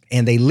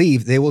and they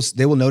leave, they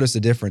will notice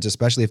the difference,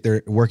 especially if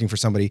they're working for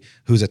somebody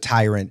who's a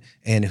tyrant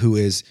and who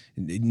is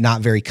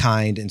not very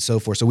kind and so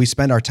forth. So we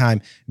spend our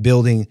time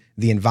building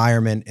the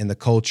environment and the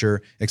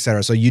culture, et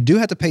cetera. So you do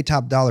have to pay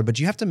top dollar, but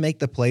you have to make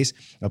the place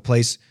a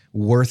place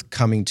worth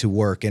coming to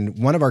work. And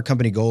one of our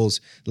company goals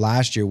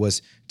last year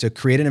was to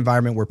create an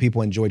environment where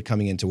people enjoyed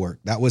coming into work.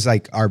 That was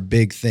like our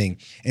big thing.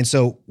 And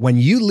so when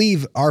you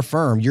leave our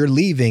firm, you're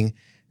leaving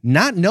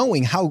not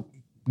knowing how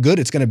good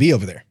it's going to be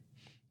over there.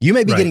 You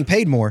may be getting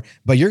paid more,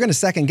 but you're going to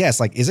second guess,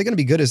 like, is it going to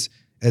be good as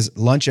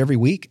lunch every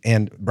week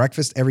and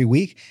breakfast every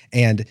week?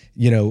 And,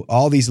 you know,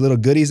 all these little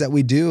goodies that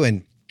we do,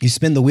 and you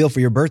spin the wheel for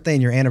your birthday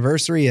and your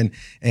anniversary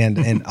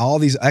and all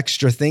these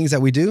extra things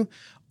that we do,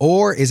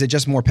 or is it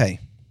just more pay?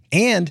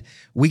 And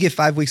we get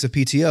 5 weeks of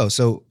PTO.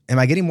 So am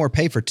I getting more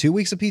pay for 2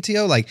 weeks of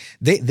PTO? Like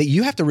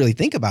you have to really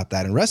think about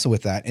that and wrestle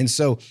with that. And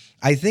so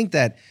I think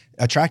that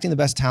attracting the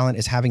best talent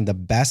is having the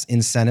best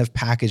incentive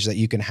package that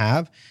you can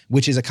have,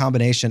 which is a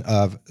combination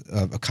of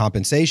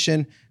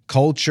compensation,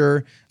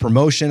 culture,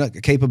 promotion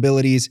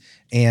capabilities,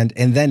 and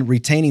then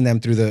retaining them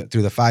through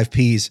the 5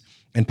 Ps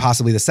and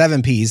possibly the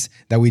 7 Ps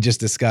that we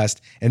just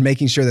discussed, and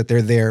making sure that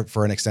they're there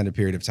for an extended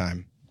period of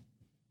time.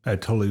 That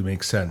totally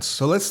makes sense.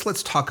 So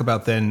let's talk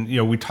about then, you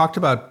know, we talked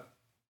about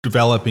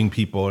developing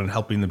people and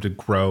helping them to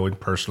grow in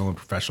personal and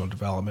professional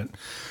development,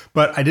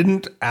 but I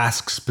didn't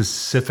ask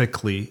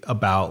specifically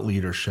about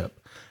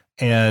leadership.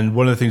 And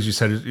one of the things you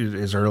said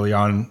is early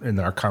on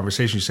in our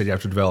conversation, you said you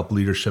have to develop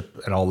leadership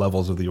at all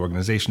levels of the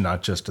organization,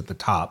 not just at the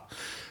top.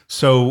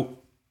 So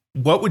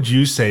what would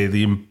you say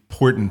the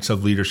importance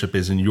of leadership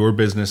is in your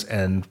business,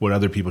 and what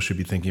other people should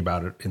be thinking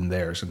about it in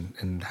theirs,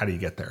 and how do you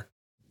get there?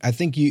 I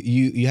think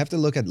you have to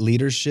look at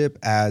leadership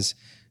as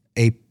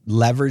a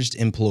leveraged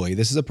employee.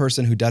 This is a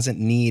person who doesn't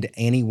need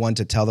anyone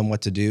to tell them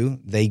what to do.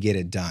 They get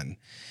it done.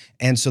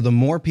 And so the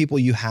more people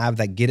you have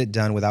that get it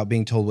done without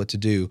being told what to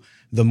do,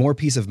 the more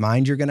peace of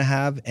mind you're going to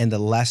have, and the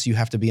less you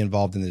have to be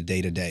involved in the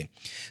day-to-day.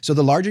 So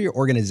the larger your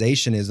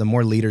organization is, the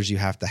more leaders you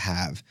have to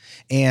have.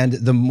 And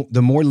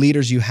the more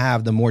leaders you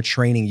have, the more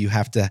training you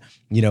have to,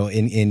 you know,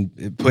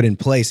 put in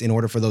place in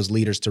order for those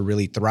leaders to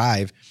really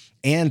thrive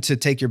and to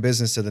take your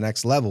business to the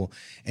next level.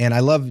 And I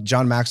love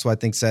John Maxwell, I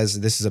think, says,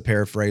 this is a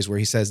paraphrase, where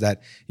he says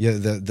that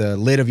the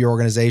lid of your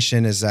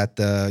organization is at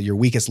your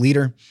weakest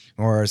leader,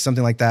 or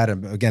something like that.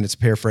 Again, it's a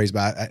paraphrase,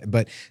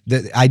 but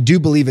I do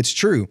believe it's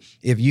true.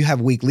 If you have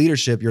weak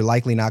leadership, you're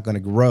likely not going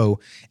to grow.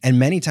 And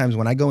many times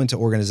when I go into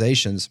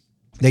organizations,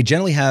 they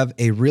generally have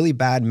a really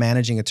bad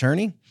managing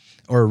attorney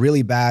or a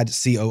really bad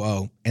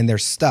COO, and they're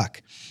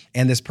stuck.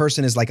 And this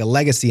person is like a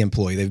legacy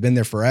employee. They've been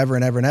there forever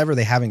and ever and ever.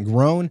 They haven't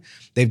grown.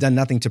 They've done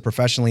nothing to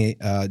professionally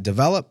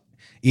develop,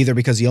 either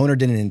because the owner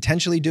didn't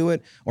intentionally do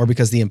it or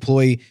because the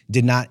employee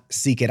did not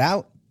seek it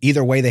out.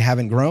 Either way, they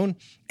haven't grown,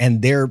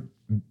 and they're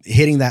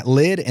hitting that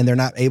lid and they're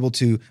not able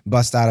to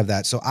bust out of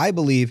that. So I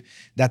believe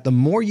that the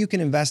more you can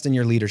invest in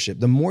your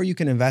leadership, the more you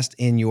can invest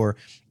in your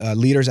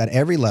leaders at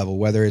every level,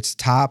 whether it's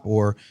top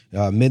or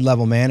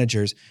mid-level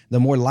managers, the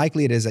more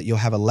likely it is that you'll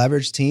have a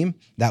leveraged team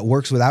that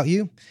works without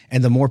you,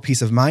 and the more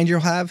peace of mind you'll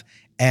have,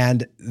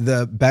 and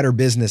the better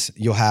business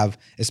you'll have,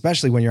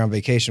 especially when you're on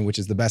vacation, which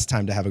is the best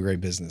time to have a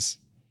great business.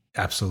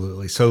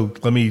 Absolutely. So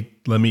let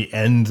me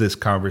end this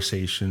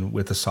conversation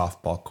with a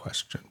softball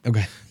question.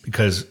 Okay.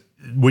 Because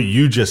what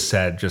you just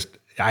said,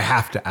 I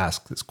have to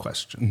ask this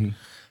question. Mm-hmm.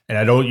 And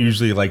I don't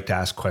usually like to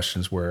ask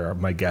questions where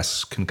my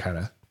guests can kind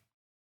of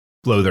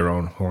blow their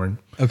own horn.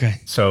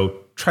 Okay.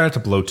 So try not to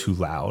blow too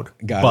loud.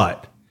 Got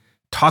it.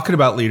 Talking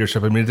about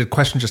leadership, I mean, the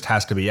question just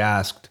has to be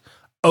asked.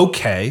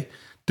 Okay,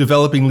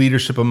 developing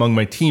leadership among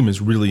my team is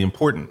really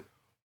important.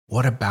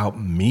 What about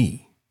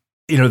me?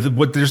 You know,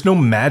 there's no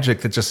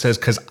magic that just says,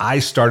 because I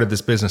started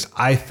this business,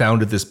 I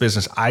founded this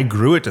business, I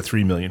grew it to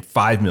 3 million,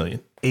 5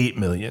 million, 8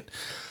 million.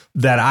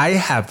 That I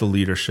have the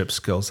leadership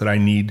skills that I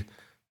need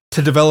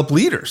to develop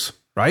leaders,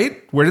 right?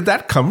 Where did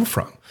that come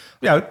from?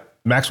 Yeah,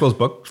 Maxwell's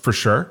book, for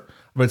sure.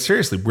 But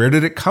seriously, where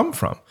did it come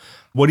from?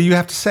 What do you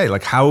have to say?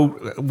 Like,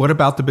 what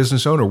about the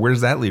business owner? Where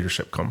does that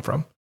leadership come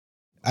from?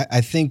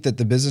 I think that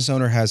the business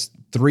owner has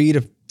 3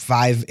 to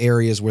 5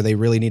 areas where they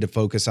really need to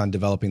focus on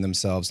developing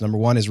themselves. Number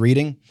 1 is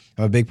reading.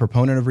 I'm a big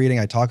proponent of reading.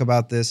 I talk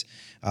about this.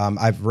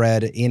 I've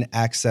read in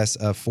excess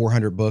of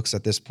 400 books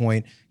at this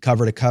point,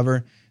 cover to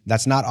cover.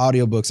 That's not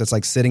audiobooks. That's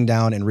like sitting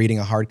down and reading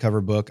a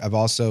hardcover book. I've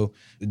also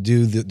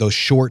do those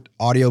short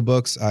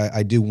audiobooks.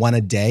 I do one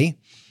a day.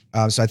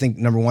 So I think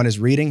number 1 is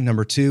reading.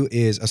 Number 2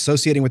 is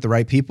associating with the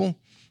right people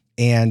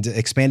and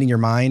expanding your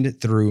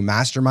mind through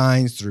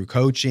masterminds, through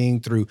coaching,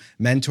 through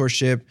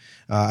mentorship.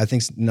 I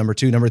think number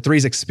 2. Number 3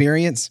 is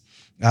experience,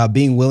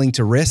 being willing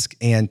to risk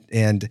and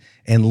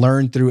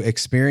learn through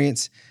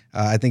experience.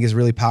 I think is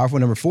really powerful.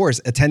 Number 4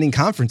 is attending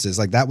conferences.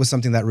 Like that was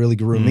something that really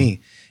grew me.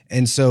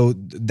 And so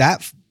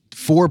that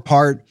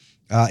 4-part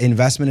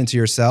investment into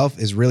yourself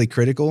is really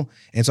critical.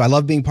 And so I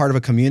love being part of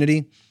a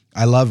community.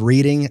 I love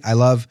reading. I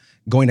love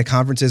going to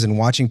conferences and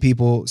watching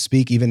people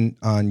speak, even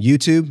on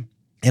YouTube.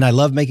 And I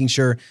love making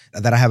sure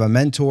that I have a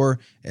mentor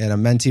and a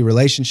mentee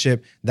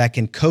relationship that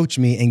can coach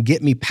me and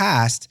get me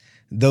past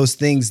those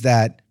things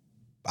that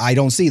I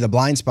don't see, the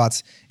blind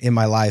spots in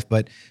my life.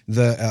 But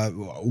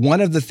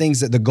one of the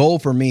things that the goal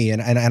for me,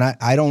 and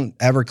I don't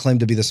ever claim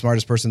to be the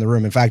smartest person in the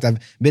room. In fact, I've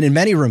been in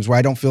many rooms where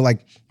I don't feel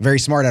like very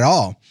smart at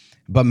all.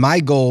 But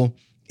my goal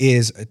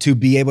is to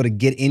be able to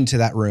get into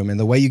that room. And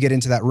the way you get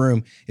into that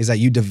room is that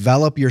you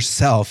develop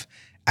yourself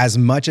as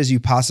much as you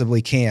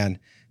possibly can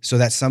so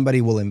that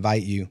somebody will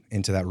invite you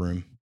into that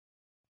room.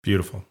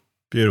 Beautiful.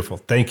 Beautiful.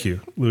 Thank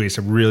you, Luis.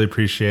 I really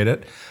appreciate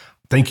it.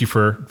 Thank you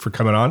for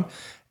coming on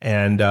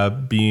and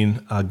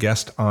being a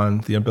guest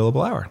on the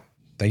Unbillable Hour.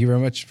 Thank you very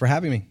much for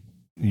having me.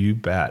 You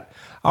bet.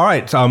 All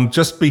right.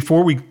 Just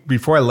before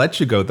I let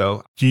you go,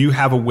 though, do you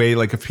have a way,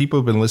 like if people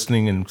have been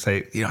listening and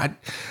say, I've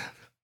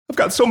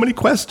got so many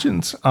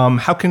questions,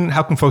 how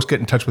can folks get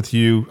in touch with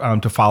you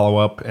to follow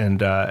up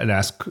and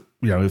ask,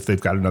 if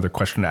they've got another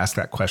question, to ask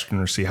that question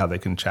or see how they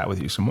can chat with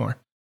you some more?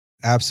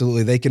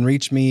 Absolutely. They can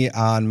reach me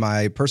on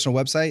my personal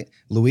website,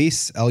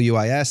 Luis,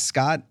 Luis,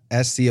 Scott,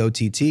 Scott,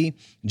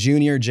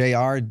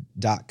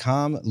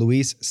 jr.com,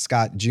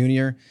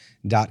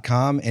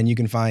 luisscottjr.com. And you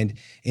can find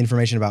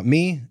information about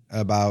me,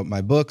 about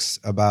my books,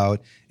 about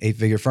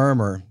 8-Figure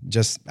Firm, or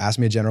just ask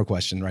me a general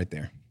question right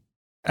there.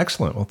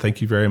 Excellent. Well,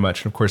 thank you very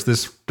much. And of course,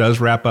 this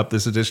does wrap up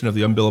this edition of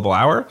the Unbillable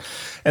Hour.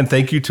 And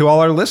thank you to all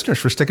our listeners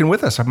for sticking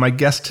with us. My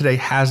guest today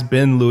has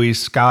been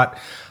Luis Scott.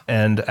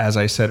 And as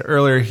I said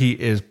earlier, he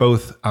is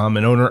both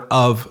an owner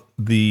of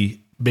the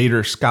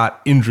Bader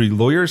Scott Injury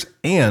Lawyers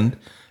and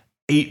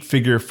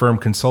 8-Figure Firm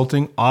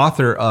Consulting,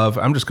 author of,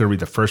 I'm just going to read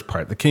the first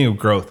part, The King of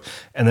Growth,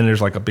 and then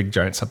there's like a big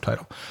giant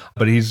subtitle.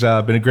 But he's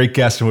been a great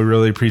guest, and we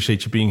really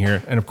appreciate you being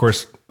here. And of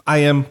course, I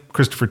am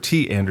Christopher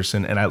T.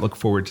 Anderson, and I look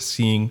forward to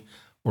seeing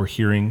or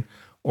hearing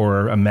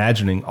or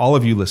imagining all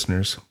of you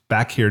listeners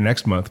back here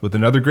next month with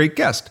another great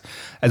guest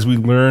as we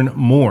learn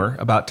more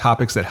about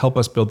topics that help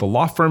us build the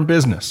law firm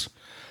business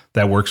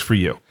that works for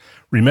you.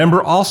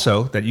 Remember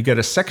also that you get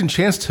a second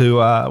chance to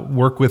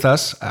work with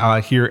us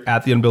here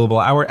at the Unbillable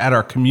Hour at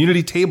our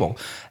community table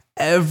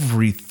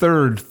every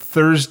third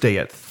Thursday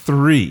at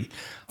 3.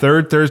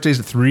 Third Thursdays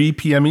at 3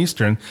 p.m.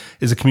 Eastern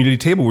is a community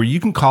table where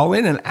you can call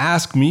in and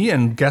ask me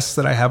and guests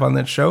that I have on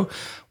that show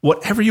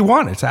whatever you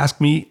want. It's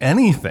ask me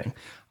anything,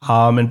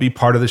 and be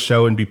part of the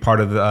show and be part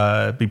of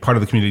the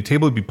community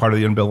table, be part of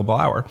the Unbillable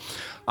Hour.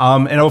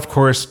 And of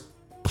course,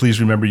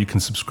 please remember you can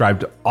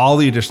subscribe to all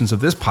the editions of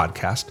this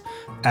podcast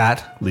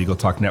at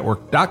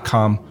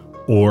LegalTalkNetwork.com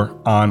or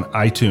on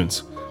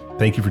iTunes.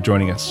 Thank you for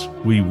joining us.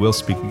 We will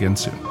speak again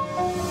soon.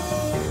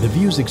 The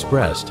views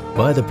expressed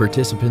by the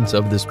participants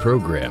of this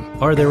program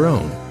are their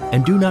own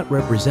and do not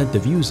represent the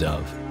views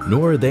of,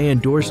 nor are they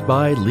endorsed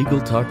by Legal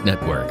Talk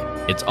Network,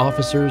 its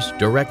officers,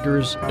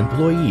 directors,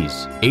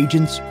 employees,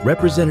 agents,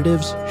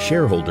 representatives,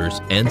 shareholders,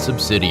 and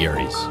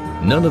subsidiaries.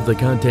 None of the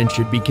content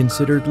should be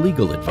considered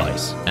legal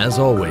advice. As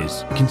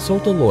always,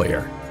 consult a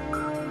lawyer.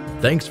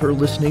 Thanks for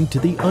listening to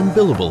the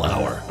Unbillable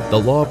Hour, the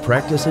Law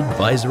Practice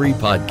Advisory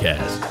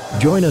Podcast.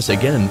 Join us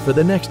again for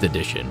the next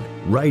edition,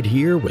 right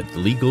here with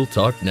Legal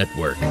Talk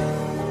Network.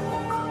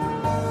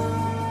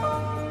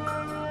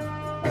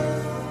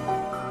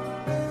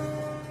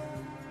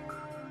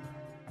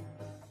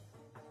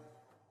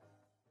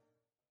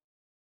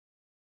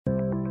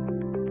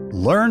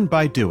 Learn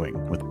by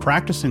doing with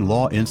Practicing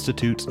Law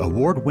Institute's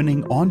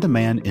award-winning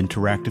on-demand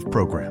interactive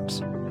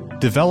programs.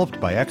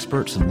 Developed by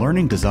experts in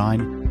learning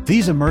design,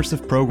 these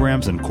immersive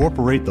programs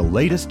incorporate the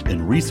latest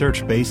in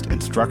research-based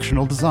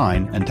instructional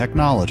design and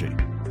technology,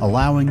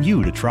 allowing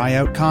you to try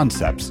out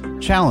concepts,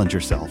 challenge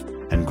yourself,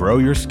 and grow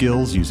your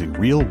skills using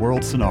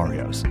real-world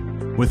scenarios.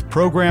 With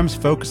programs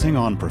focusing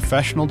on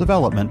professional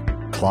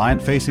development,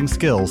 client-facing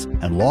skills,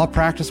 and law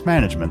practice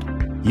management,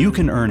 you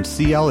can earn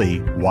CLE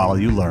while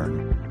you learn.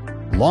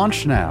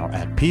 Launch now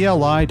at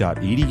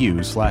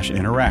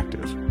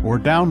pli.edu/interactive or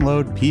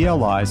download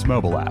PLI's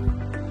mobile app.